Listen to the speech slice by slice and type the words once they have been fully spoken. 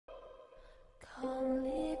Come,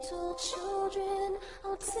 little children,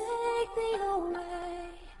 I'll take thee away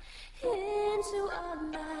into a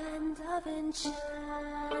land of enchantment.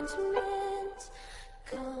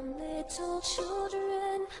 Come, little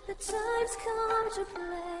children, the time's come to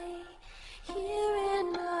play here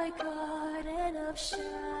in my garden of shadows.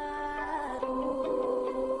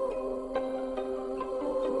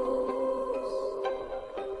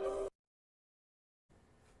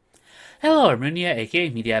 Hello, I'm Runia, aka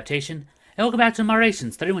Media Adaptation, and welcome back to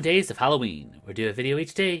Moderation's 31 Days of Halloween, where we do a video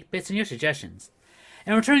each day based on your suggestions,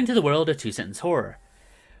 and returning to the world of two-sentence horror.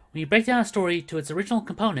 When you break down a story to its original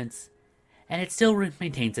components, and it still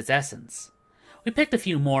maintains its essence. We picked a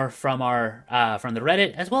few more from from the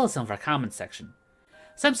Reddit, as well as some of our comments section.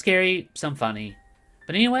 Some scary, some funny,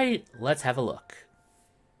 but anyway, let's have a look.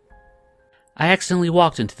 I accidentally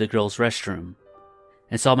walked into the girls' restroom,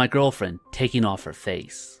 and saw my girlfriend taking off her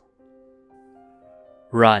face.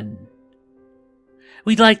 Run.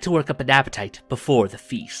 We'd like to work up an appetite before the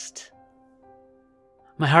feast.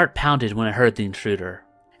 My heart pounded when I heard the intruder,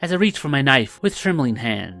 as I reached for my knife with trembling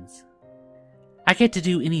hands. I get to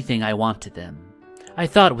do anything I want to them, I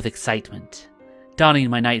thought with excitement, donning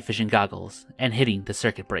my night vision goggles and hitting the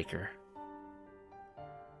circuit breaker.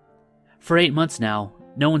 For 8 months now,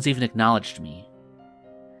 no one's even acknowledged me.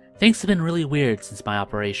 Things have been really weird since my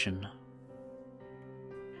operation.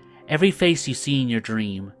 Every face you see in your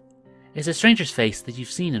dream is a stranger's face that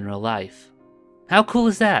you've seen in real life. How cool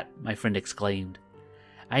is that? My friend exclaimed.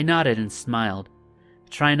 I nodded and smiled,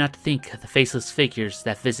 trying not to think of the faceless figures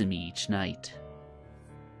that visit me each night.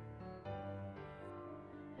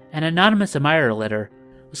 An anonymous admirer letter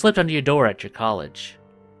was slipped under your door at your college.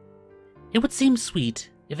 It would seem sweet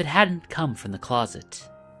if it hadn't come from the closet.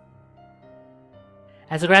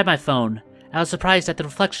 As I grabbed my phone, I was surprised at the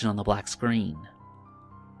reflection on the black screen.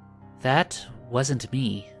 That wasn't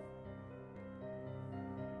me.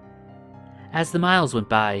 As the miles went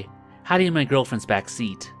by, hiding in my girlfriend's back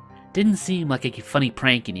seat didn't seem like a funny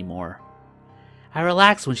prank anymore. I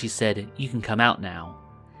relaxed when she said, "You can come out now,"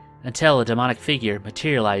 until a demonic figure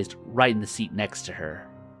materialized right in the seat next to her.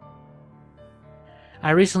 I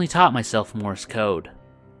recently taught myself Morse code.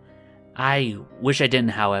 I wish I didn't,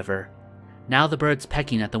 however. Now the bird's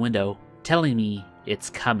pecking at the window, telling me it's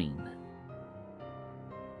coming.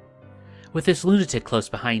 With this lunatic close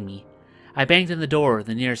behind me, I banged on the door of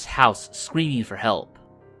the nearest house, screaming for help.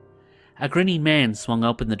 A grinning man swung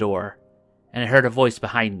open the door, and I heard a voice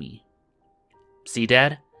behind me. "See,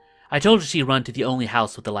 Dad? I told you she'd run to the only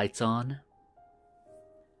house with the lights on."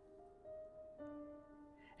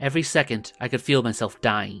 Every second, I could feel myself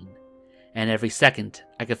dying, and every second,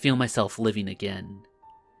 I could feel myself living again.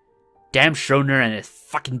 Damn Schrodner and his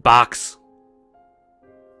fucking box!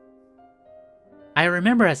 I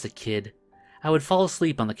remember as a kid, I would fall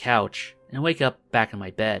asleep on the couch and wake up back in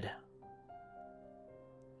my bed.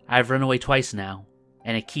 I've run away twice now,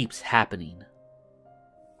 and it keeps happening.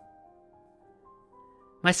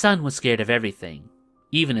 My son was scared of everything,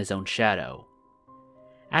 even his own shadow.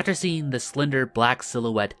 After seeing the slender black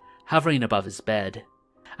silhouette hovering above his bed,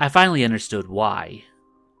 I finally understood why.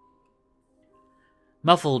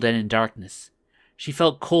 Muffled and in darkness, she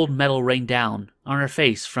felt cold metal rain down on her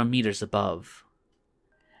face from meters above.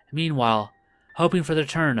 Meanwhile, hoping for the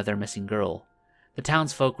return of their missing girl, the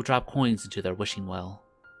townsfolk would drop coins into their wishing well.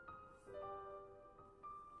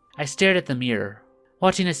 I stared at the mirror,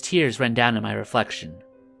 watching as tears ran down in my reflection.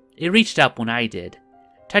 It reached up when I did,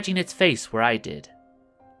 touching its face where I did.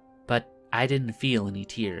 But I didn't feel any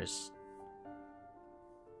tears.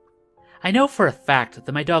 I know for a fact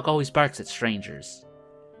that my dog always barks at strangers.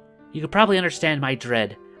 You could probably understand my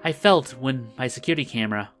dread I felt when my security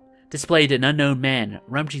camera displayed an unknown man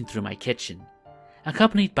rummaging through my kitchen,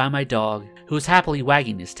 accompanied by my dog, who was happily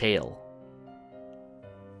wagging his tail.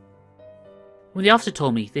 When the officer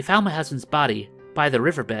told me they found my husband's body by the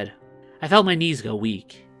riverbed, I felt my knees go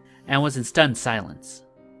weak, and was in stunned silence.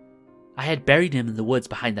 I had buried him in the woods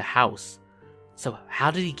behind the house, so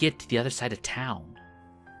how did he get to the other side of town?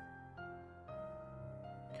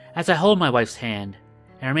 As I held my wife's hand,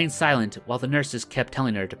 and remained silent while the nurses kept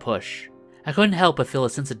telling her to push, I couldn't help but feel a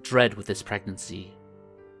sense of dread with this pregnancy.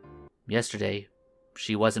 Yesterday,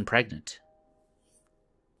 she wasn't pregnant.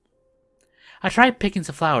 I tried picking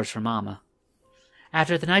some flowers for Mama.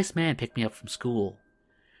 After the nice man picked me up from school,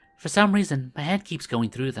 for some reason my hand keeps going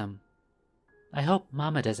through them. I hope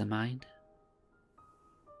Mama doesn't mind.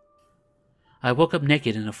 I woke up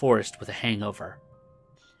naked in a forest with a hangover.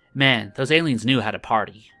 Man, those aliens knew how to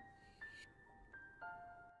party.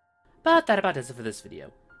 But that about does it for this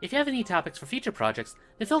video. If you have any topics for future projects,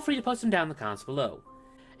 then feel free to post them down in the comments below.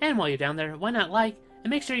 And while you're down there, why not like and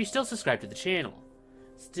make sure you still subscribe to the channel.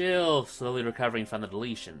 Still slowly recovering from the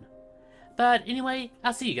deletion. But anyway,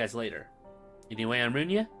 I'll see you guys later. Anyway, I'm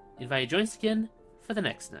Runia, invite you to join us again for the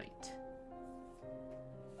next night.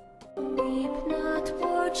 Weep not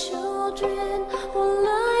for children, for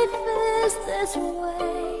life is this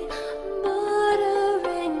way,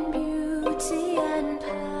 murdering beauty and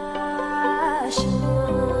passion.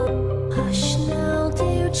 Hush now,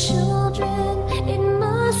 dear children, it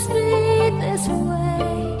must be this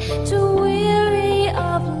way, to weary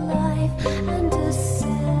of life and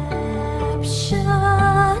deceptions.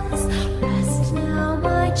 Rest now,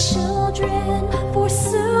 my children.